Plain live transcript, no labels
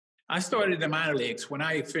I started in the minor leagues. When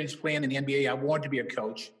I finished playing in the NBA, I wanted to be a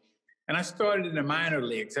coach. And I started in the minor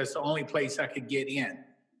leagues. That's the only place I could get in.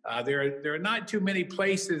 There are not too many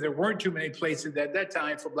places, there weren't too many places at that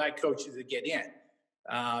time for black coaches to get in.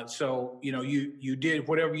 So, you did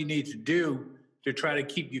whatever you need to do to try to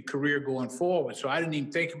keep your career going forward. So I didn't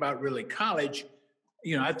even think about really college.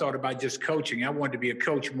 I thought about just coaching. I wanted to be a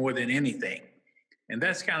coach more than anything. And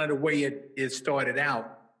that's kind of the way it started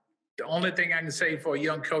out. The only thing I can say for a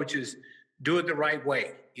young coach is do it the right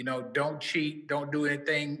way. Don't cheat. Don't do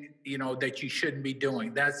anything, that you shouldn't be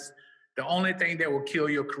doing. That's the only thing that will kill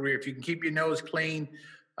your career. If you can keep your nose clean,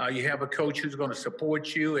 you have a coach who's going to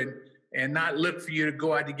support you and not look for you to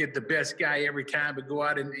go out to get the best guy every time, but go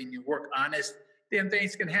out and you work honest, then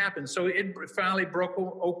things can happen. So it finally broke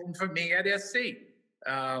open for me at SC.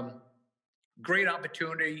 Great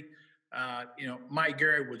opportunity. Mike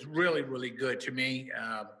Garrett was really, really good to me.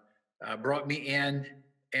 Brought me in,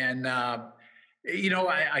 and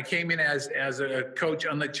I came in as a coach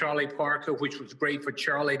under Charlie Parker, which was great for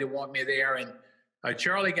Charlie to want me there. And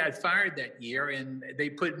Charlie got fired that year, and they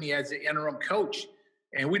put me as the interim coach.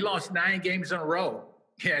 And we lost 9 games in a row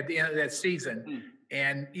at the end of that season.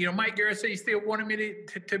 And Mike Garrett said he still wanted me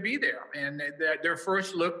to be there. And their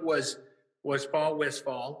first look was Paul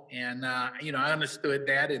Westphal, and I understood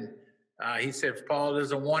that. And he said, if Paul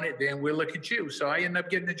doesn't want it, then we'll look at you. So I ended up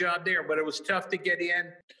getting the job there, but it was tough to get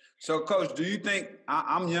in. So, Coach, do you think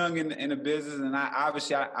I'm young in the business, and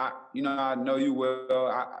I know you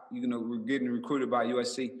well. We're getting recruited by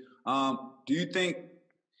USC. Do you think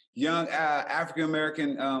young African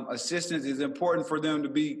American assistants is important for them to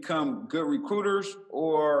become good recruiters,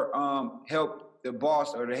 or help the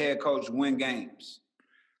boss or the head coach win games?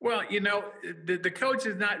 Well, the coach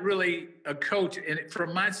is not really a coach. And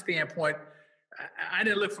from my standpoint, I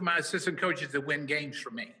didn't look for my assistant coaches to win games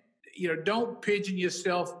for me. Don't pigeon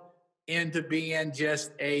yourself into being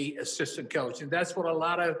just a assistant coach. And that's what a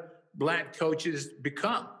lot of black coaches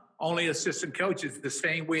become, only assistant coaches, the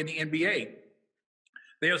same way in the NBA.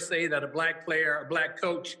 They'll say that a black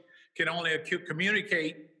coach can only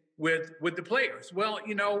communicate with the players. Well,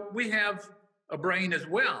 we have a brain as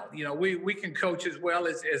well. We can coach as well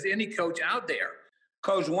as any coach out there.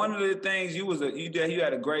 Coach, one of the things you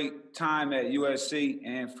had a great time at USC,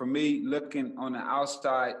 and for me, looking on the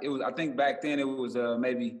outside, I think back then it was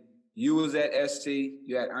maybe you was at SC,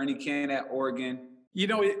 you had Ernie Ken at Oregon.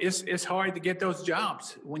 It's hard to get those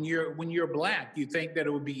jobs when you're black. You think that it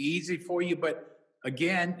would be easy for you, but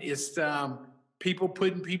again, it's people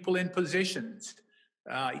putting people in positions.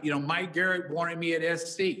 Mike Garrett wanted me at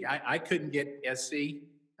SC. I couldn't get SC.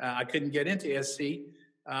 I couldn't get into SC.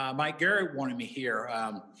 Mike Garrett wanted me here.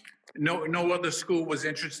 No other school was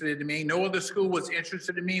interested in me. No other school was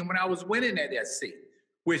interested in me when I was winning at SC,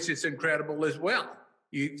 which is incredible as well.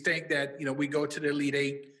 You think that, we go to the Elite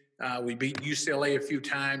Eight, we beat UCLA a few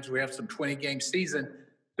times, we have some 20-game season,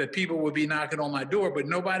 that people would be knocking on my door, but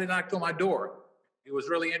nobody knocked on my door. It was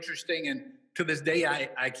really interesting, and to this day,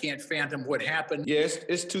 I can't fathom what happened. Yes,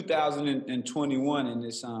 it's 2021, and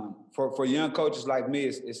it's for young coaches like me,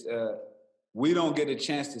 it's we don't get a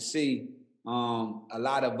chance to see a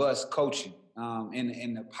lot of us coaching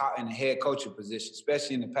in the head coaching position,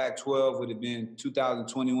 especially in the Pac-12. Would have been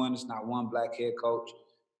 2021. It's not one black head coach,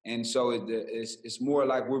 and so it's more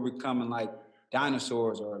like we're becoming like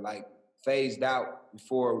dinosaurs or like phased out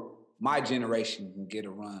before my generation can get a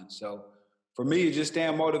run. So for me, it's just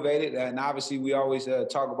staying motivated, and obviously we always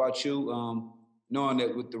talk about you, knowing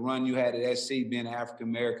that with the run you had at SC, being an African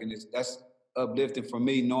American, that's uplifting for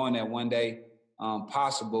me, knowing that one day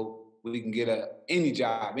possible we can get any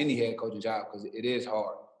job, any head coaching job, because it is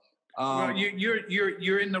hard. Well,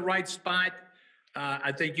 you're in the right spot.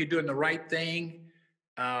 I think you're doing the right thing.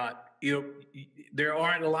 There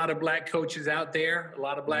aren't a lot of black coaches out there. A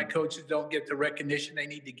lot of black coaches don't get the recognition they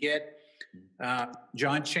need to get.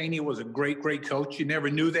 John Chaney was a great coach. You never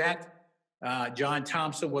knew that. John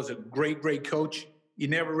Thompson was a great coach. You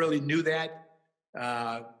never really knew that.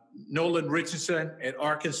 Nolan Richardson at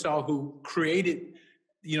Arkansas, who created,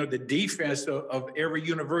 the defense of every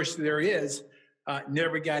university there is,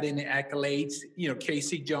 never got any accolades.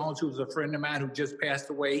 Casey Jones, who was a friend of mine who just passed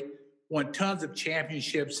away, won tons of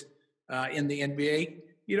championships in the NBA.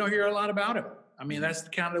 You don't hear a lot about him. I mean, that's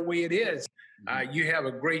kind of the way it is. You have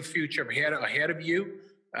a great future ahead of you.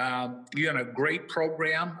 You're in a great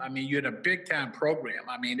program. I mean, you're in a big-time program.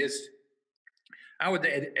 I mean, I was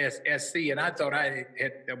at SC, and I thought I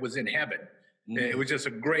was in heaven. It was just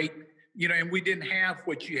a great, and we didn't have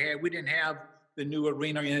what you had. We didn't have the new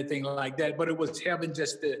arena or anything like that, but it was heaven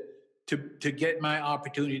just to get my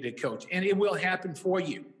opportunity to coach. And it will happen for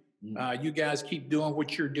you. You guys keep doing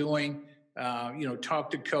what you're doing. Talk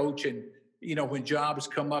to coach, and when jobs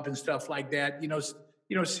come up and stuff like that,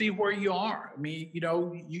 see where you are. I mean,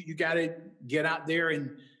 you got to get out there,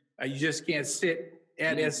 and you just can't sit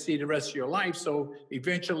at SC the rest of your life. So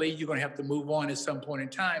eventually, you're going to have to move on at some point in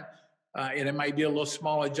time, and it might be a little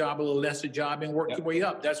smaller job, a little lesser job, and work your way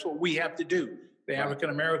up. That's what we have to do. The African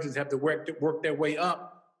Americans have to work their way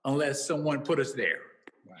up unless someone put us there.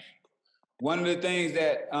 Right. One of the things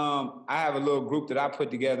that I have a little group that I put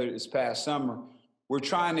together this past summer. We're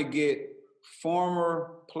trying to get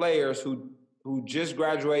former players who just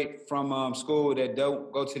graduate from school that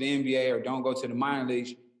don't go to the NBA or don't go to the minor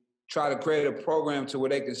leagues, try to create a program to where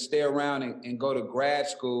they can stay around and go to grad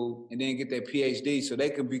school and then get their PhD so they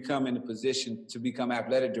can become in a position to become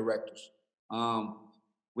athletic directors.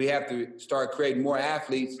 We have to start creating more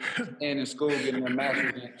athletes in school, getting their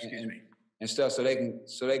master's and stuff so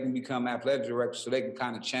they can become athletic directors, so they can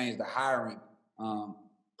kind of change the hiring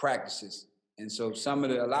practices. And so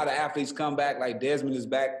a lot of athletes come back, like Desmond is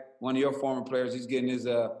back, one of your former players, he's getting his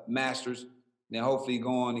master's, then hopefully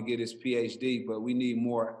go on to get his PhD. But we need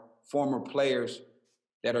more former players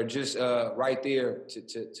that are just right there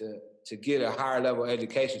to get a higher level of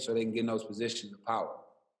education so they can get in those positions of power.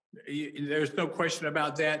 There's no question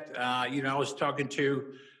about that. I was talking to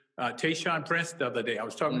Tayshaun Prince the other day. I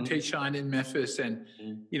was talking to Tayshaun in Memphis, and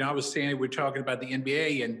I was saying we're talking about the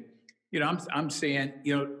NBA, and I'm saying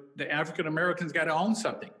the African Americans got to own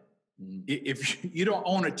something. If you don't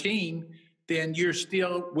own a team, then you're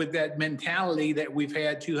still with that mentality that we've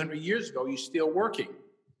had 200 years ago. You're still working,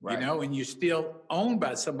 and you're still owned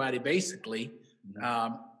by somebody basically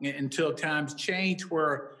until times change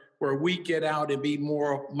where we get out and be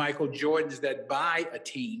more Michael Jordans that buy a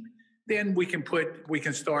team. Then we can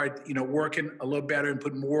start, working a little better and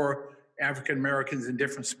put more African Americans in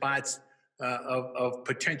different spots of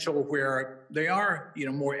potential where they are,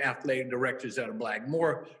 more athletic directors that are Black,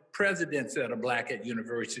 more presidents that are Black at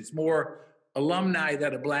universities, more alumni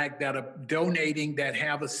that are Black, that are donating, that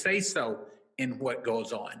have a say-so in what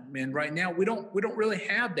goes on. And right now, we don't really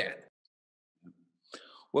have that.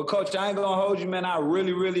 Well, Coach, I ain't gonna hold you, man. I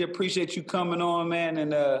really, really appreciate you coming on, man.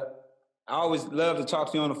 And I always love to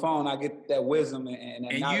talk to you on the phone. I get that wisdom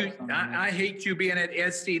and knowledge from you, I hate you being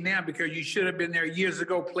at SC now because you should have been there years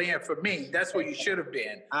ago playing for me. That's where you should have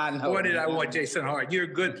been. I know. Boy, did I want Jason Hart. You're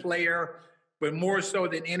a good player, but more so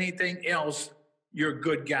than anything else, you're a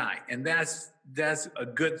good guy. And that's a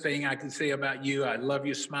good thing I can say about you. I love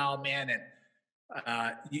your smile, man. And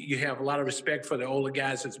you have a lot of respect for the older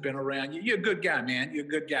guys that's been around. You're a good guy, man. You're a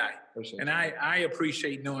good guy. Appreciate I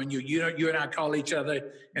appreciate knowing you. You and I call each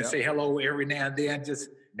other and say hello every now and then.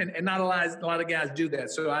 And not a lot of guys do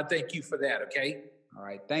that. So I thank you for that, okay? All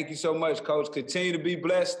right. Thank you so much, Coach. Continue to be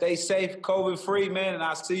blessed. Stay safe, COVID-free, man, and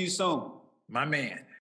I'll see you soon. My man.